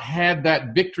have not had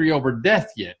that victory over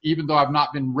death yet, even though I've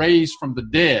not been raised from the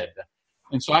dead.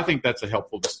 And so I think that's a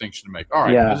helpful distinction to make. All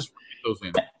right, I'll just put those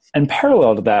in. And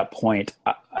parallel to that point,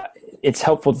 it's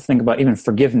helpful to think about even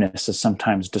forgiveness is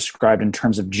sometimes described in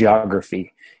terms of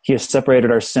geography. He has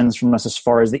separated our sins from us as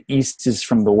far as the east is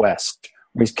from the west.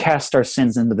 Or he's cast our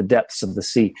sins into the depths of the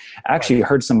sea. I actually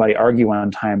heard somebody argue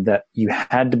one time that you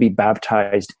had to be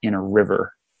baptized in a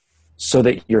river so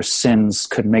that your sins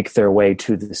could make their way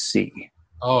to the sea.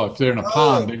 Oh, if they're in a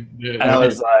pond, and I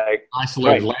was like,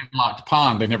 isolated, landlocked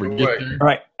pond, they never get there.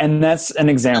 Right, and that's an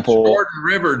example. The Jordan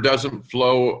River doesn't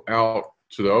flow out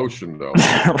to the ocean, though.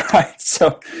 Right.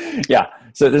 So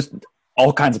there's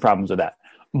all kinds of problems with that.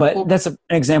 But that's an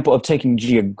example of taking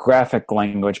geographic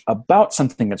language about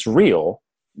something that's real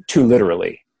too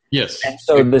literally. Yes. And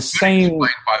so the same. Why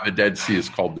the Dead Sea is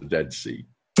called the Dead Sea.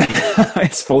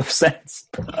 It's full of sense.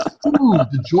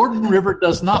 The Jordan River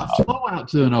does not flow out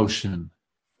to an ocean.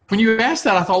 When you asked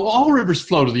that, I thought, well, all rivers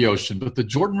flow to the ocean, but the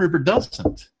Jordan River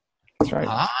doesn't. That's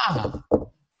right.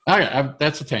 Okay,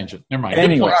 that's a tangent. Never mind.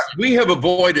 Anyway, we have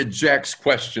avoided Jack's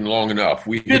question long enough.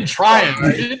 We did try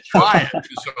it.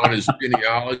 On his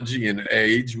genealogy and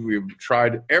age, we've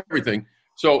tried everything.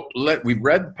 So we've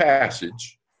read the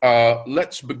passage.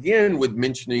 let's begin with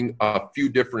mentioning a few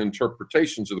different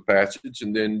interpretations of the passage,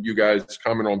 and then you guys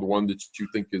comment on the one that you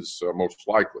think is most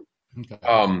likely.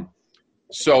 Okay.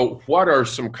 So what are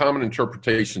some common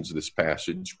interpretations of this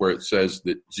passage where it says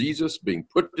that Jesus, being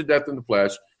put to death in the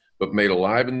flesh, but made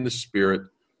alive in the spirit?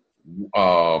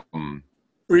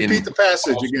 Repeat the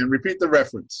passage again. Repeat the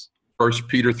reference. 1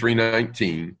 Peter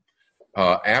 3:19.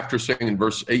 After saying in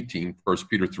verse 18, 1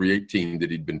 Peter 3:18,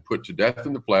 that he'd been put to death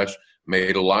in the flesh,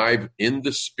 made alive in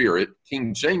the spirit.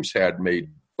 King James had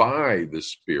made by the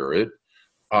spirit.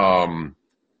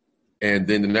 And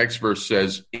then the next verse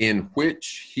says, in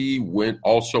which he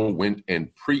also went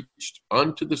and preached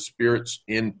unto the spirits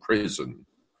in prison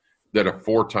that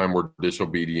aforetime were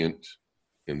disobedient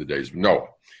in the days of Noah.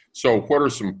 So what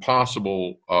are some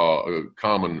possible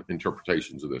common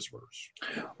interpretations of this verse?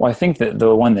 Well, I think that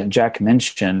the one that Jack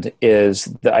mentioned is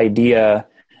the idea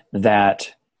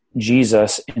that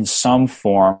Jesus, in some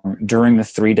form, during the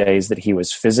 3 days that he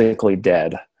was physically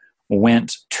dead,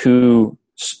 went to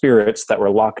spirits that were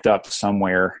locked up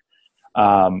somewhere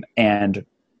and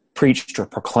preached or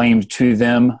proclaimed to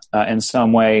them in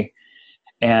some way.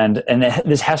 And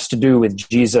this has to do with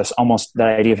Jesus, almost the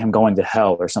idea of him going to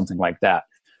hell or something like that.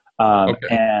 Okay.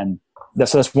 And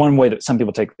that's one way that some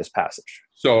people take this passage.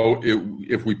 So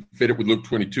if we fit it with Luke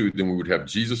 22, then we would have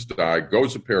Jesus die,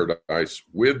 goes to paradise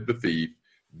with the thief.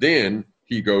 Then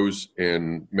he goes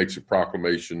and makes a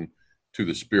proclamation to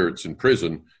the spirits in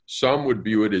prison. Some would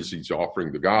view it as he's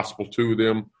offering the gospel to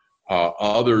them.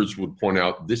 Others would point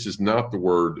out this is not the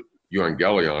word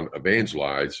euangelion,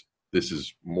 evangelize. This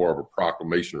is more of a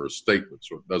proclamation or a statement,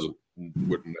 so it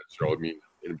wouldn't necessarily mean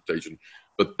an invitation.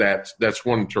 But that's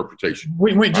one interpretation.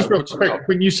 Wait, just real quick.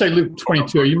 When you say Luke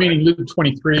 22, are you meaning Luke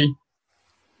 23?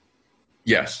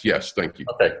 Yes. Thank you.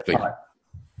 Okay. Thank you.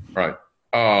 All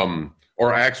right.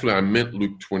 Or actually, I meant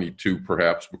Luke 22,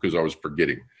 perhaps, because I was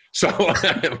forgetting. So,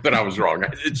 but I was wrong.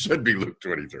 It should be Luke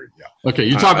 23. Yeah. Okay,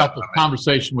 you talk about the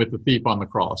conversation with the thief on the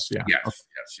cross. Yeah.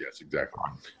 Yes, exactly.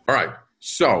 All right.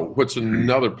 So, what's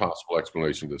another possible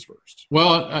explanation of this verse?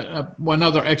 Well, one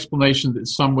other explanation that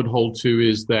some would hold to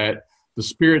is that the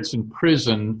spirits in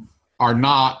prison are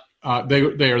not,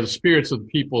 they are the spirits of the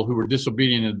people who were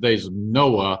disobedient in the days of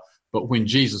Noah, but when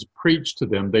Jesus preached to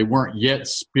them, they weren't yet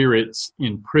spirits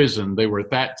in prison. They were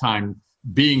at that time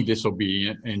being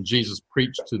disobedient, and Jesus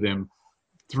preached to them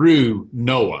through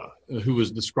Noah, who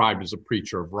was described as a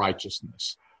preacher of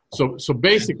righteousness. So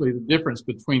basically the difference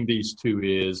between these two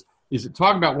is it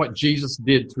talking about what Jesus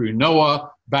did through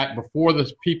Noah back before the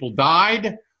people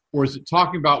died, or is it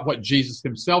talking about what Jesus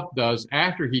himself does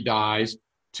after he dies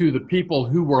to the people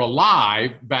who were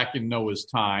alive back in Noah's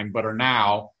time but are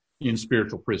now in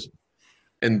spiritual prison?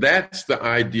 And that's the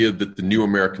idea that the New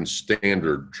American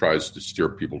Standard tries to steer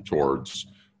people towards,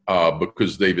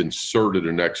 because they've inserted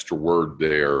an extra word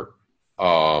there.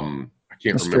 I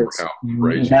can't remember how.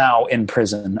 Now in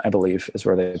prison, I believe, is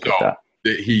where they put that.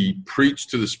 He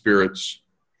preached to the spirits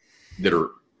that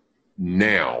are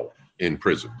now in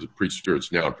prison. The preached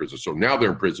spirits now in prison. So now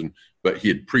they're in prison, but he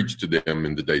had preached to them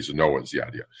in the days of Noah is the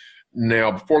idea.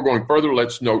 Now, before going further,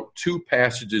 let's note two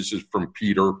passages from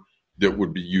Peter that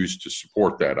would be used to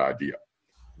support that idea.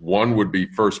 One would be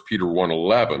 1 Peter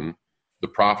 1:11, the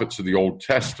prophets of the Old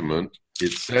Testament.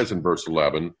 It says in verse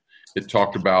 11, it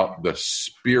talked about the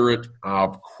Spirit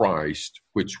of Christ,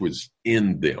 which was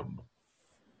in them,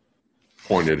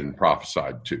 pointed and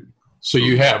prophesied to. So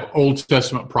you have Old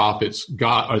Testament prophets,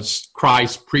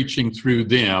 Christ preaching through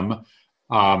them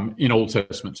in Old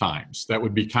Testament times. That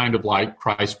would be kind of like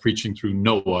Christ preaching through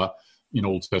Noah in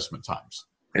Old Testament times.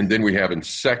 And then we have in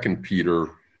 2 Peter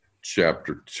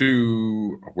chapter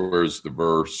 2, where's the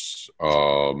verse?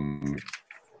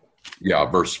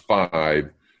 Verse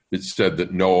 5, it said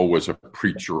that Noah was a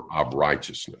preacher of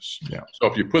righteousness. Yeah. So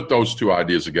if you put those two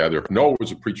ideas together, if Noah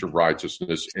was a preacher of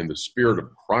righteousness and the Spirit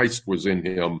of Christ was in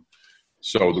him,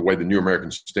 so the way the New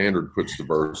American Standard puts the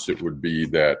verse, it would be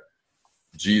that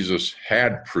Jesus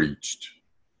had preached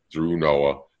through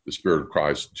Noah, the Spirit of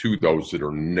Christ, to those that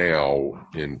are now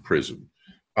in prison.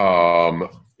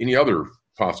 Any other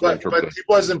possible interpretation? But he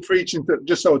wasn't preaching,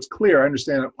 just so it's clear, I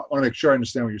understand. I want to make sure I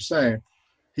understand what you're saying.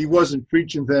 He wasn't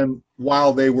preaching them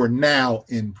while they were now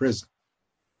in prison.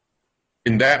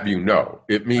 In that view, no.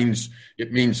 It means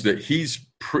that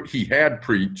he had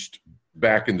preached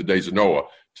back in the days of Noah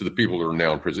to the people that are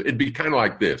now in prison. It'd be kind of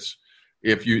like this.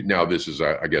 This is,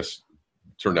 I guess,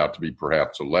 turned out to be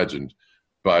perhaps a legend,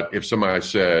 but if somebody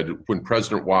said, when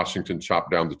President Washington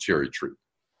chopped down the cherry tree,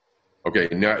 okay,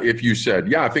 now if you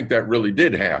said, yeah, I think that really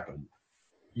did happen,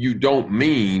 you don't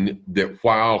mean that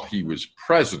while he was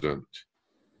president,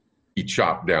 he he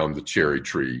chopped down the cherry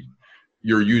tree.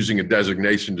 You're using a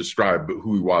designation to describe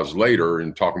who he was later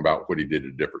and talking about what he did at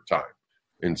a different time.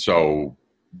 And so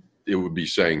it would be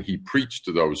saying he preached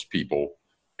to those people,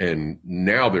 and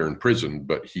now they're in prison,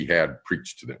 but he had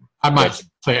preached to them. I might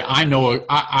say, I know,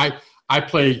 I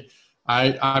play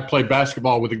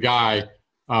basketball with a guy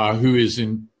who is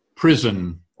in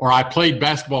prison, or I played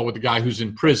basketball with a guy who's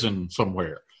in prison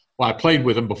somewhere. Well, I played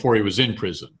with him before he was in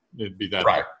prison. It'd be that.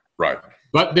 Right.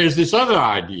 But there's this other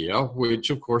idea, which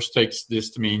of course takes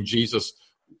this to mean Jesus,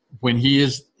 when he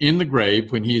is in the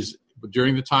grave, when he's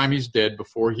during the time he's dead,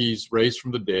 before he's raised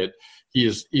from the dead, he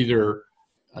is either,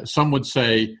 some would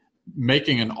say,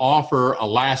 making an offer, a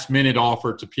last-minute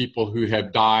offer to people who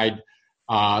have died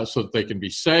so that they can be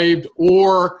saved,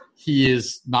 or he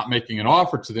is not making an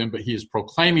offer to them, but he is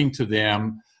proclaiming to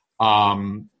them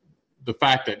the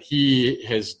fact that he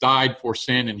has died for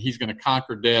sin and he's going to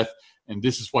conquer death, and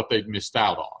this is what they've missed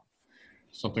out on.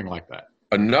 Something like that.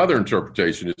 Another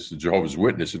interpretation is the Jehovah's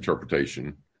Witness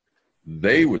interpretation.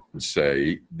 They would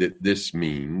say that this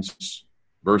means,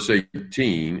 verse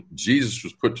 18, Jesus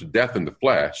was put to death in the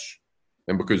flesh,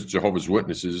 and because Jehovah's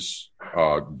Witnesses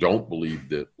don't believe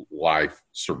that life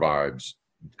survives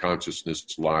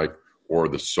consciousness, life, or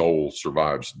the soul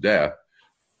survives death,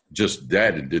 just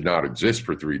dead and did not exist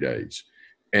for 3 days.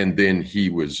 And then he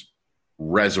was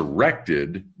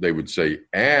resurrected, they would say,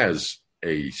 as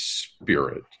a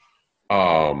spirit.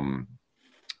 And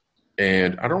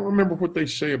I don't remember what they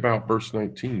say about verse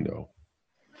 19, though.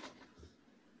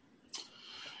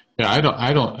 Yeah,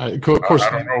 of course,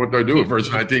 I don't know what they do with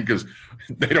verse 19 because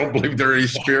they don't believe there are any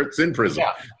spirits in prison.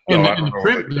 Yeah. And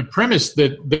the premise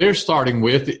that they're starting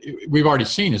with, we've already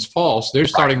seen, is false. They're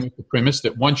starting with the premise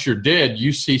that once you're dead,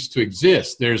 you cease to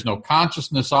exist. There's no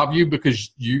consciousness of you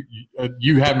because you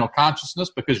have no consciousness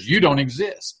because you don't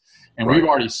exist. And we've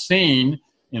already seen,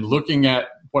 in looking at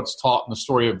what's taught in the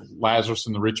story of Lazarus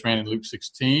and the rich man in Luke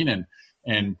 16,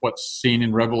 and what's seen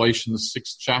in Revelation, the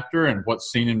 6th chapter, and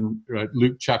what's seen in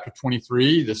Luke chapter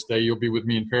 23, this day you'll be with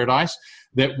me in paradise,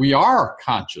 that we are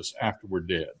conscious after we're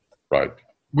dead. Right.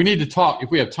 We need to talk,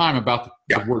 if we have time, about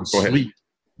the word sleep.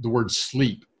 The word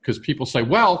sleep, because people say,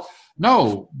 well,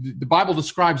 no, the Bible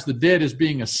describes the dead as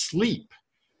being asleep,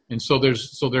 and so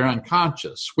they're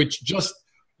unconscious, which just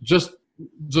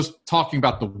talking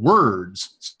about the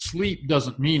words, sleep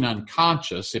doesn't mean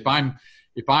unconscious. If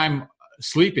I'm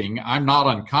sleeping, I'm not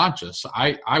unconscious.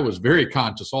 I was very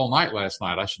conscious all night last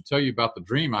night. I should tell you about the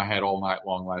dream I had all night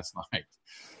long last night.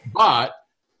 But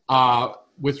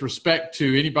with respect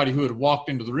to anybody who had walked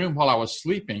into the room while I was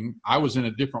sleeping, I was in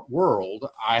a different world.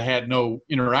 I had no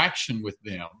interaction with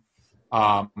them.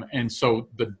 And so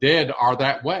the dead are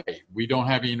that way. We don't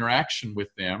have any interaction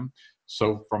with them.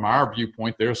 So from our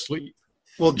viewpoint, they're asleep.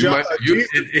 Well, John,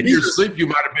 in your sleep, you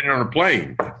might have been on a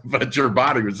plane, but your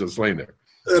body was just laying there.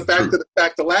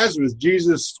 Back to Lazarus,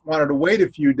 Jesus wanted to wait a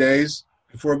few days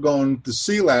before going to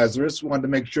see Lazarus. Wanted to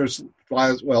make sure,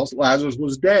 Lazarus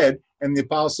was dead. And the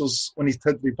apostles, when he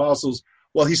said to the apostles,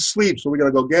 well, he sleeps, so we got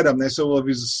to go get him. They said, well, if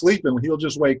he's asleep, he'll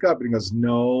just wake up. And he goes,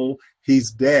 no, he's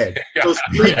dead. Yeah. So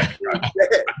sleep, he's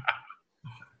dead.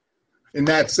 In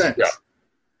that sense.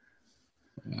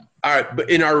 Yeah. All right, but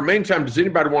in our remaining time, does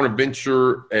anybody want to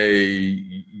venture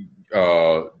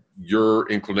your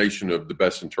inclination of the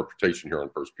best interpretation here on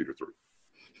 1 Peter 3?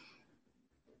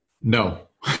 No.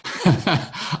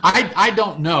 I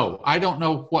don't know. I don't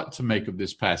know what to make of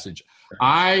this passage.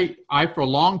 I for a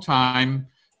long time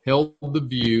held the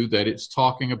view that it's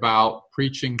talking about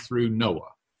preaching through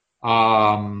Noah.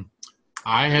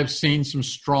 I have seen some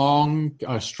strong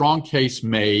case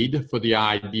made for the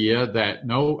idea that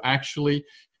no, actually,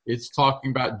 it's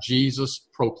talking about Jesus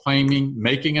proclaiming,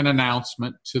 making an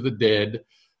announcement to the dead,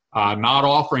 not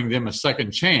offering them a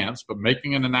second chance, but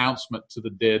making an announcement to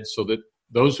the dead so that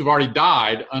those who've already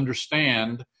died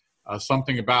understand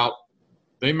something about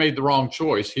they made the wrong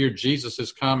choice. Here, Jesus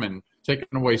has come and taken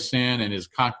away sin and is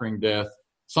conquering death,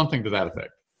 something to that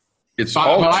effect. It's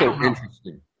also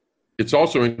interesting. It's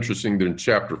also interesting that in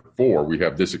chapter 4, we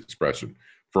have this expression,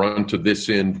 for unto this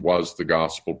end was the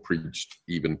gospel preached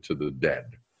even to the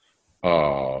dead.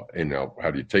 And now,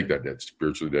 how do you take that dead?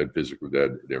 Spiritually dead, physically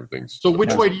dead, everything. So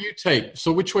which way do you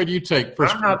take?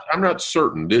 First, I'm not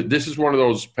certain. This is one of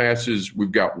those passages,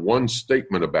 we've got one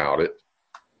statement about it,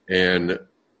 and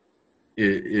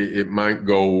it might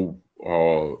go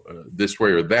this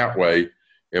way or that way.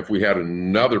 If we had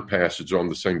another passage on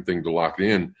the same thing to lock it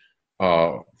in,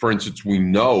 for instance, we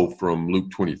know from Luke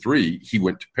 23, he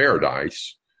went to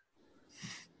paradise.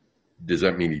 Does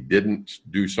that mean he didn't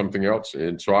do something else?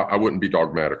 And so I wouldn't be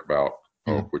dogmatic about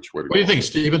which way to go. What do you think,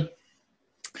 Stephen?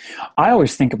 I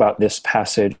always think about this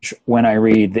passage when I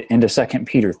read into 2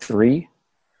 Peter 3,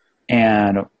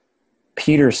 and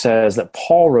Peter says that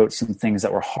Paul wrote some things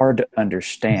that were hard to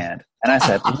understand. And I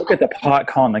said, look at the pot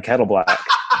calling the kettle black.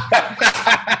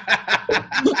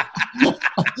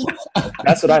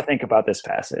 That's what I think about this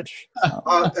passage.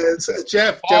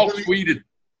 Jeff, Paul tweeted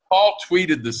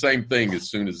the same thing as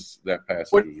soon as that passage.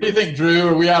 What do you think, Drew?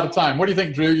 Are we out of time? What do you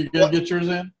think, Drew? You going to get yours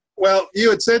in? Well, you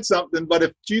had said something, but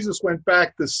if Jesus went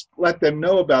back to let them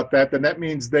know about that, then that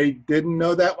means they didn't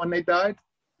know that when they died?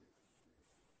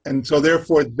 And so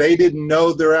therefore they didn't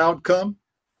know their outcome?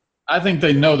 I think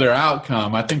they know their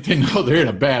outcome. I think they know they're in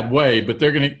a bad way, but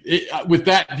they're going to, with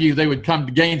that view, they would come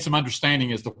to gain some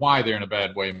understanding as to why they're in a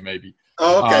bad way, maybe.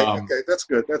 Oh, okay. Okay. That's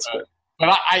good. That's good.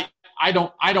 But I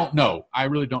don't know. I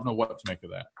really don't know what to make of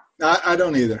that. I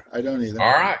don't either.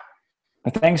 All right.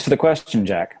 Thanks for the question,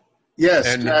 Jack. Yes,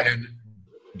 and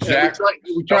Jack.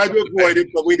 We tried to avoid it,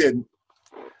 but we didn't.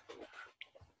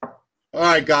 All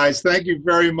right, guys. Thank you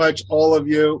very much, all of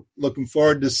you. Looking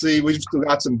forward to see. We've still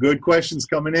got some good questions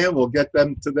coming in. We'll get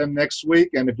them to them next week.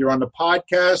 And if you're on the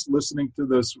podcast listening to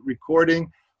this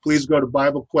recording, please go to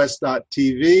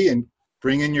BibleQuest.tv and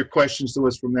bring in your questions to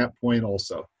us from that point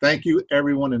also. Thank you,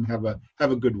 everyone, and have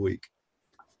a good week.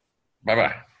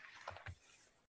 Bye-bye.